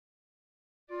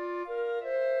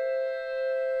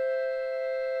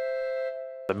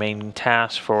The main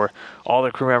task for all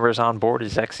the crew members on board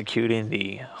is executing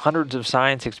the hundreds of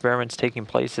science experiments taking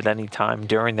place at any time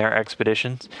during their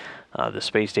expeditions. The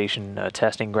space station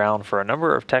testing ground for a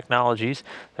number of technologies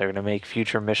that are going to make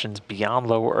future missions beyond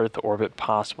low Earth orbit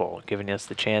possible, giving us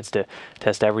the chance to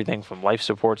test everything from life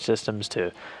support systems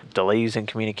to delays in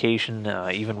communication,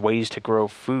 even ways to grow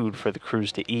food for the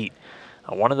crews to eat.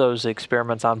 One of those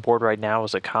experiments on board right now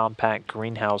is a compact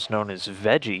greenhouse known as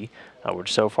Veggie,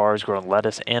 which so far has grown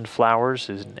lettuce and flowers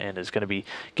and is going to be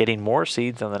getting more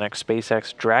seeds on the next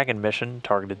SpaceX Dragon mission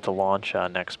targeted to launch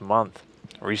next month.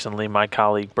 Recently, my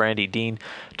colleague Brandi Dean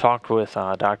talked with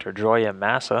Dr. Gioia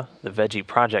Massa, the Veggie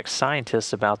project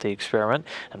scientist, about the experiment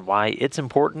and why it's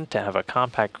important to have a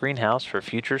compact greenhouse for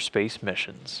future space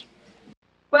missions.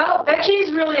 Well, Veggie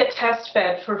is really a test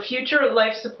bed for future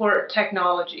life support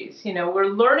technologies. We're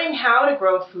learning how to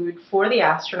grow food for the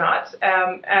astronauts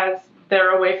as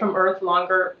they're away from Earth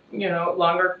longer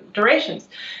durations.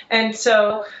 And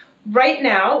so right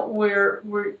now we're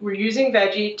using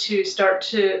Veggie to start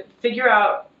to figure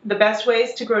out the best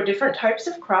ways to grow different types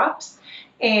of crops.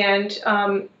 And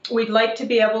we'd like to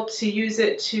be able to use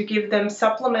it to give them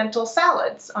supplemental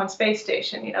salads on space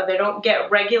station. They don't get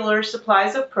regular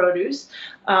supplies of produce.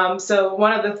 So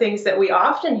one of the things that we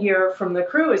often hear from the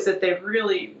crew is that they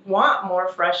really want more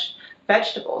fresh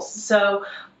vegetables. So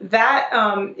that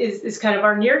is kind of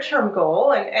our near-term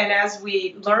goal. And as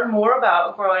we learn more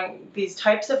about growing these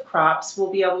types of crops,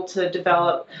 we'll be able to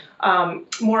develop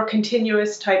more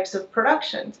continuous types of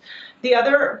productions. The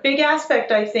other big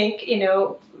aspect, I think,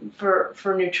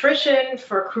 for nutrition,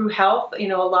 for crew health, a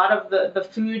lot of the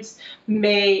foods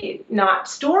may not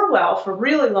store well for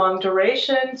really long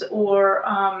durations, or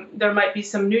there might be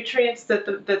some nutrients that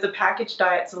the packaged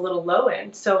diet's a little low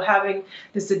in. So having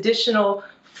this additional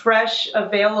fresh,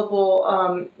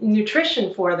 available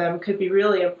nutrition for them could be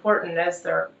really important as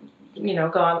they're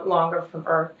gone longer from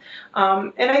Earth.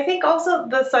 And I think also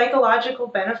the psychological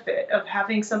benefit of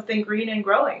having something green and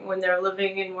growing when they're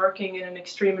living and working in an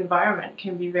extreme environment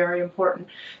can be very important.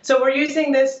 So we're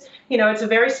using this, it's a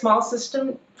very small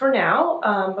system for now,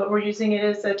 but we're using it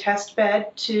as a test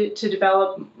bed to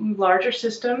develop larger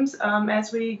systems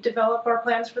as we develop our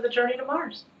plans for the journey to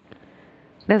Mars.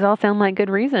 Those all sound like good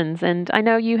reasons. And I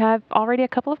know you have already a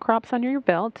couple of crops under your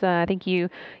belt. I think you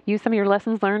used some of your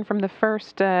lessons learned from the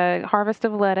first harvest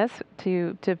of lettuce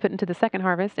to put into the second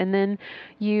harvest, and then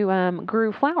you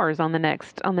grew flowers on the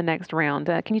next round.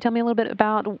 Can you tell me a little bit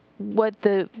about what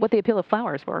the appeal of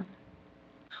flowers were?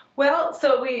 Well,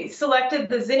 so we selected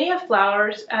the zinnia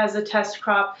flowers as a test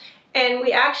crop, and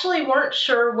we actually weren't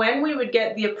sure when we would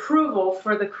get the approval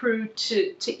for the crew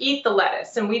to eat the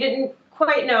lettuce, and we didn't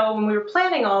quite know when we were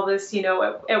planning all this,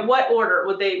 at what order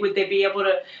would they be able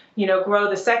to, grow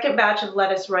the second batch of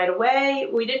lettuce right away.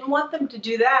 We didn't want them to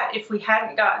do that if we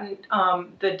hadn't gotten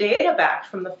the data back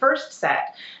from the first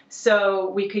set,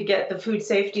 so we could get the food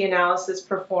safety analysis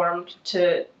performed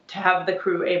to have the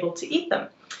crew able to eat them.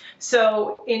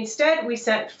 So instead, we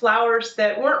sent flowers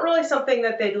that weren't really something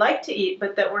that they'd like to eat,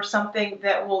 but that were something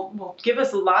that will give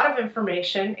us a lot of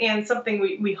information and something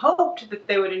we hoped that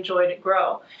they would enjoy to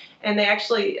grow. And they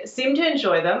actually seemed to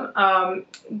enjoy them.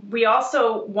 We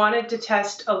also wanted to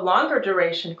test a longer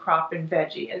duration crop in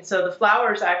Veggie. And so the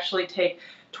flowers actually take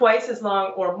twice as long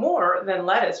or more than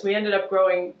lettuce. We ended up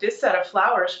growing this set of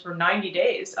flowers for 90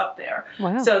 days up there.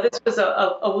 Wow. So this was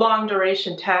a long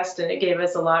duration test, and it gave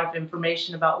us a lot of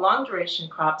information about long duration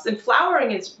crops. And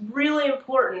flowering is really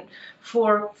important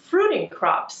for fruiting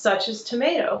crops such as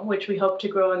tomato, which we hope to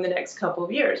grow in the next couple of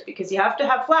years, because you have to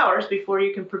have flowers before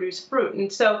you can produce fruit.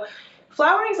 And so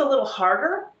flowering is a little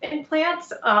harder in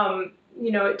plants.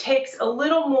 It takes a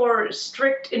little more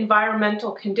strict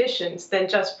environmental conditions than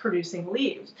just producing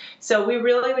leaves. So we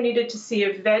needed to see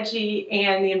if Veggie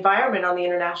and the environment on the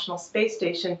International Space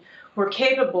Station were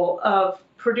capable of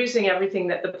producing everything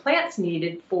that the plants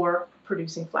needed for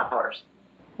producing flowers.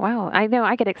 Wow, I know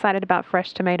I get excited about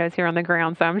fresh tomatoes here on the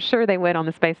ground, so I'm sure they would on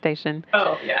the space station.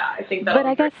 Oh, yeah, I think that But would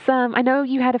I be great. guess I know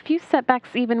you had a few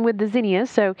setbacks even with the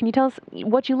zinnias, so can you tell us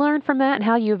what you learned from that and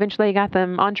how you eventually got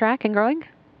them on track and growing?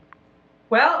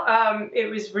 Well, it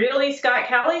was really Scott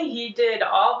Kelly. He did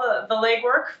all the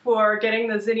legwork for getting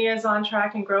the zinnias on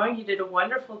track and growing. He did a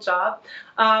wonderful job.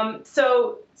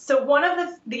 So one of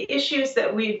the issues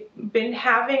that we've been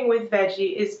having with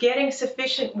Veggie is getting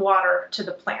sufficient water to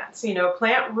the plants.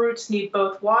 Plant roots need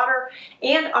both water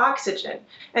and oxygen.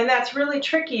 And that's really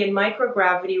tricky in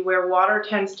microgravity, where water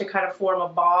tends to kind of form a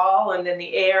ball, and then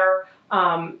the air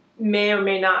may or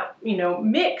may not,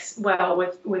 mix well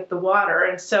with the water.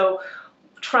 And so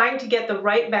trying to get the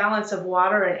right balance of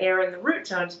water and air in the root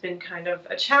zone has been kind of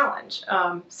a challenge.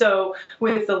 So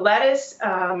with the lettuce,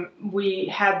 we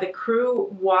had the crew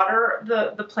water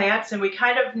the plants, and we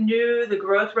kind of knew the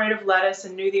growth rate of lettuce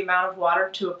and knew the amount of water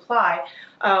to apply.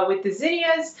 With the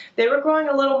zinnias, they were growing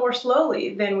a little more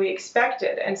slowly than we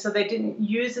expected, and so they didn't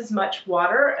use as much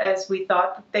water as we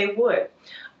thought that they would.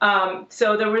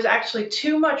 So there was actually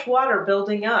too much water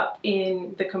building up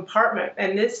in the compartment,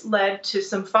 and this led to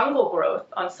some fungal growth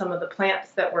on some of the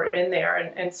plants that were in there,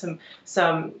 and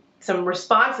some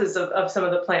responses of some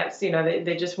of the plants. You know,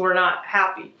 they just were not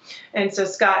happy. And so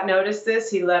Scott noticed this.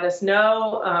 He let us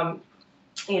know.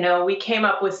 You know, we came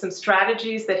up with some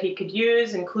strategies that he could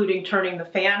use, including turning the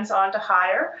fans on to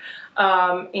higher,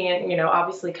 and, you know,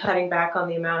 obviously cutting back on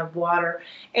the amount of water.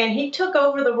 And he took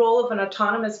over the role of an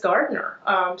autonomous gardener.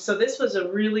 So this was a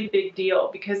really big deal,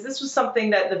 because this was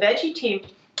something that the Veggie team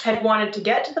had wanted to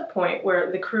get to the point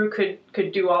where the crew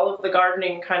could do all of the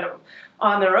gardening kind of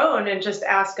on their own and just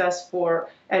ask us for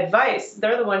advice.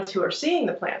 They're the ones who are seeing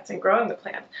the plants and growing the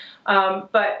plants.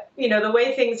 But, you know, the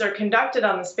way things are conducted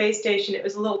on the space station, it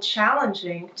was a little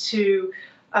challenging to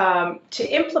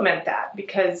implement that,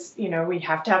 because, you know, we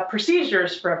have to have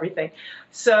procedures for everything.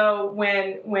 So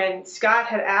when Scott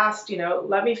had asked, you know,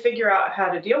 let me figure out how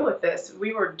to deal with this,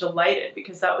 we were delighted,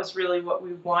 because that was really what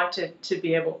we wanted to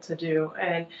be able to do.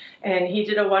 And he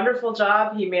did a wonderful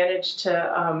job. He managed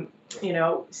to, you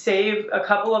know, save a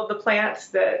couple of the plants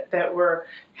that were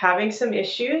having some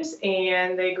issues,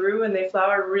 and they grew and they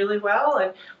flowered really well.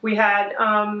 And we had,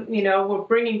 you know, we're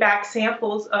bringing back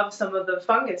samples of some of the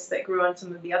fungus that grew on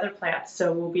some of the other plants,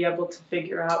 so we'll be able to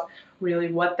figure out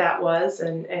really what that was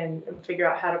and figure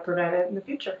out how to prevent it in the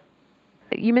future.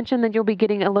 You mentioned that you'll be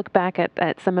getting a look back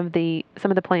at some of the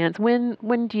plants.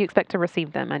 When do you expect to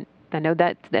receive them? I know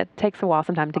that takes a while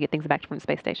sometimes to get things back from the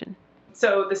space station.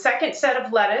 So the second set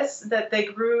of lettuce that they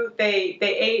grew, they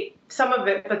ate some of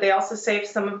it, but they also saved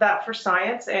some of that for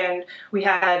science. And we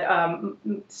had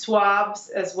swabs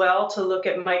as well to look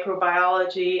at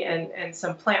microbiology and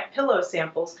some plant pillow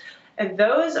samples. And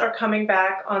those are coming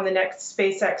back on the next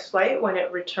SpaceX flight when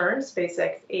it returns,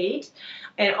 SpaceX 8.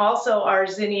 And also our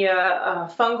Zinnia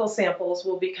fungal samples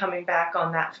will be coming back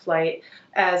on that flight,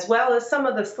 as well as some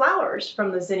of the flowers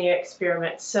from the Zinnia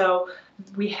experiment. So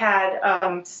we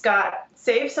had Scott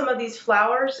save some of these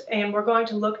flowers, and we're going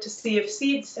to look to see if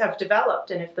seeds have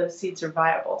developed and if those seeds are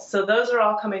viable. So those are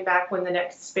all coming back when the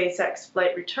next SpaceX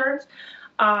flight returns.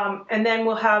 And then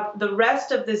we'll have the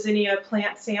rest of the Zinnia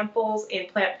plant samples and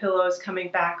plant pillows coming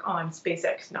back on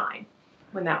SpaceX 9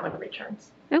 when that one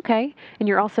returns. Okay. And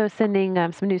you're also sending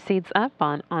some new seeds up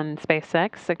on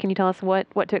SpaceX. So can you tell us what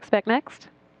to expect next?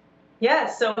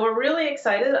 Yes, so we're really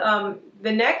excited.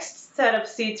 The next set of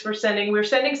seeds we're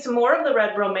sending some more of the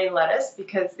red romaine lettuce,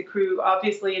 because the crew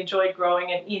obviously enjoyed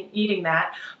growing and eating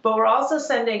that. But we're also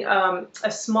sending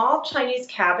a small Chinese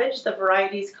cabbage. The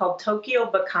variety is called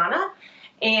Tokyo Bacana.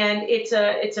 And it's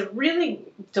a really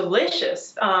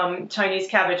delicious Chinese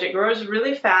cabbage. It grows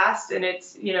really fast, and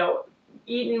it's, you know,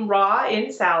 eaten raw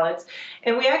in salads.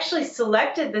 And we actually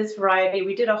selected this variety.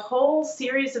 We did a whole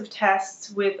series of tests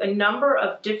with a number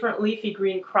of different leafy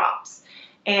green crops.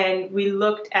 And we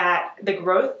looked at the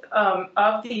growth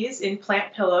of these in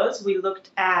plant pillows. We looked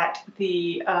at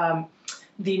the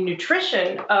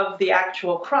nutrition of the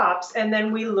actual crops. And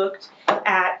then we looked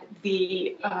at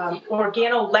the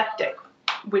organoleptic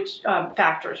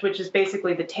factors, which is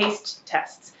basically the taste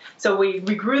tests. So we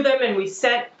grew them, and we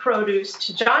sent produce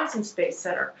to Johnson Space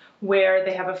Center, where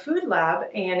they have a food lab,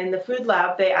 and in the food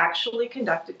lab they actually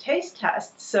conducted taste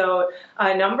tests. So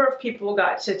a number of people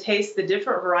got to taste the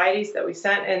different varieties that we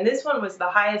sent, and this one was the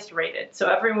highest rated. So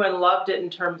everyone loved it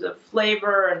in terms of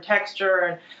flavor and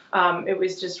texture, and it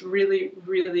was just really,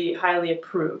 really highly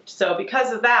approved. So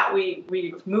because of that,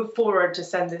 we moved forward to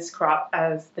send this crop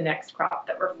as the next crop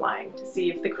that we're flying, to see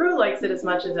if the crew likes it as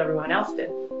much as everyone else did.